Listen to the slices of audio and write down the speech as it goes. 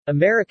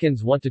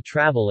Americans want to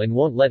travel and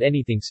won't let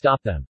anything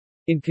stop them.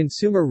 In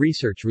consumer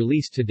research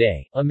released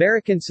today,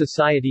 American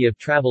Society of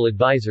Travel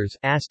Advisors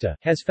 (ASTA)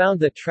 has found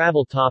that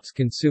travel tops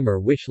consumer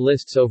wish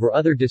lists over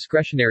other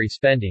discretionary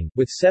spending,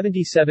 with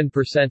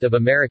 77% of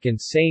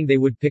Americans saying they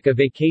would pick a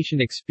vacation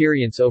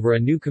experience over a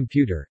new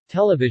computer,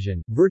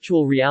 television,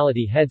 virtual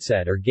reality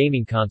headset or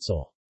gaming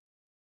console.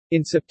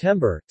 In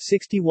September,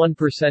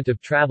 61% of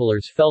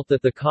travelers felt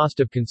that the cost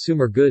of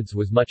consumer goods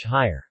was much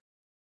higher.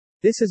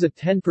 This is a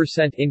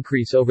 10%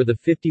 increase over the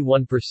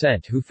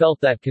 51% who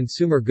felt that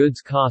consumer goods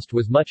cost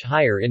was much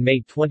higher in May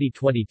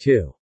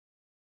 2022.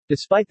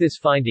 Despite this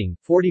finding,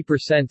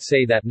 40%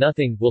 say that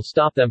nothing will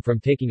stop them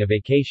from taking a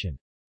vacation.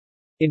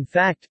 In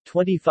fact,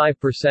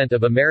 25%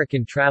 of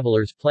American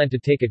travelers plan to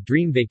take a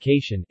dream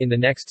vacation in the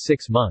next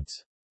 6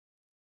 months.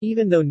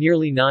 Even though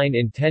nearly 9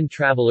 in 10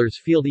 travelers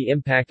feel the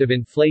impact of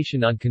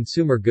inflation on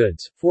consumer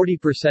goods,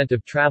 40%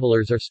 of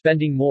travelers are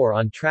spending more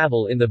on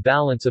travel in the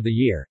balance of the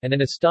year, and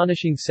an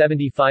astonishing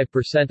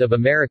 75% of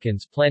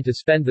Americans plan to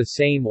spend the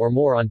same or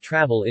more on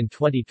travel in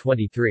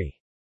 2023.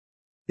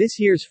 This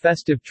year's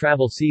festive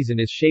travel season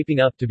is shaping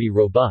up to be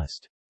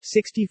robust.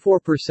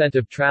 64%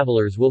 of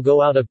travelers will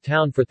go out of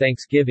town for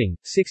Thanksgiving,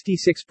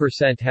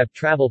 66% have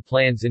travel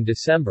plans in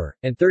December,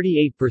 and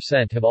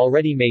 38% have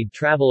already made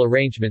travel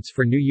arrangements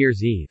for New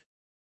Year's Eve.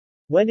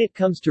 When it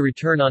comes to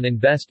return on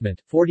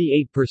investment,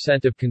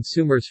 48% of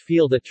consumers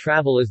feel that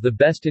travel is the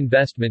best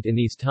investment in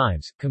these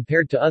times,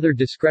 compared to other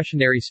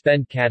discretionary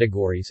spend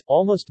categories,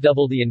 almost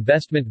double the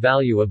investment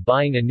value of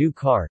buying a new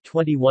car,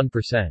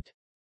 21%.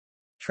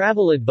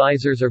 Travel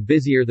advisors are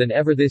busier than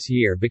ever this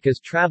year because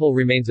travel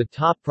remains a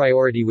top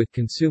priority with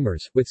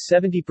consumers, with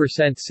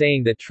 70%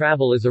 saying that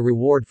travel is a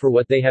reward for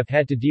what they have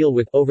had to deal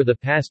with over the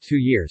past 2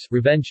 years,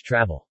 revenge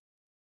travel.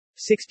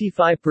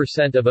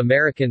 65% of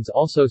Americans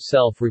also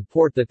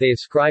self-report that they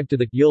ascribe to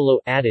the YOLO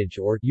adage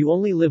or you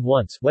only live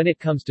once when it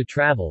comes to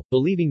travel,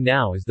 believing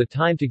now is the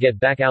time to get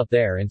back out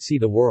there and see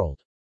the world.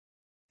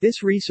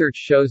 This research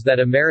shows that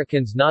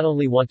Americans not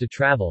only want to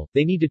travel,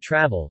 they need to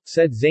travel,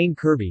 said Zane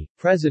Kirby,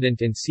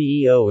 president and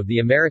CEO of the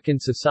American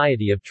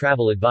Society of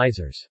Travel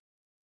Advisors.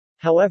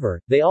 However,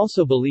 they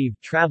also believe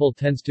travel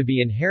tends to be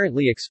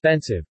inherently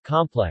expensive,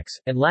 complex,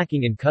 and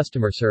lacking in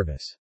customer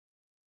service.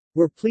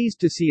 We're pleased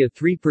to see a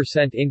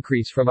 3%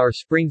 increase from our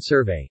spring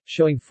survey,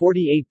 showing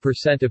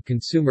 48% of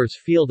consumers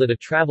feel that a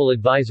travel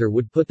advisor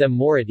would put them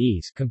more at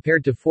ease,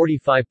 compared to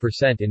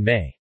 45% in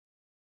May.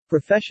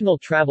 Professional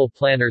travel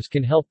planners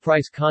can help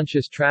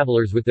price-conscious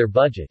travelers with their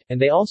budget, and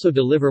they also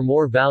deliver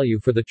more value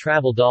for the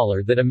travel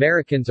dollar that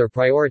Americans are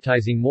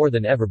prioritizing more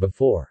than ever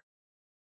before.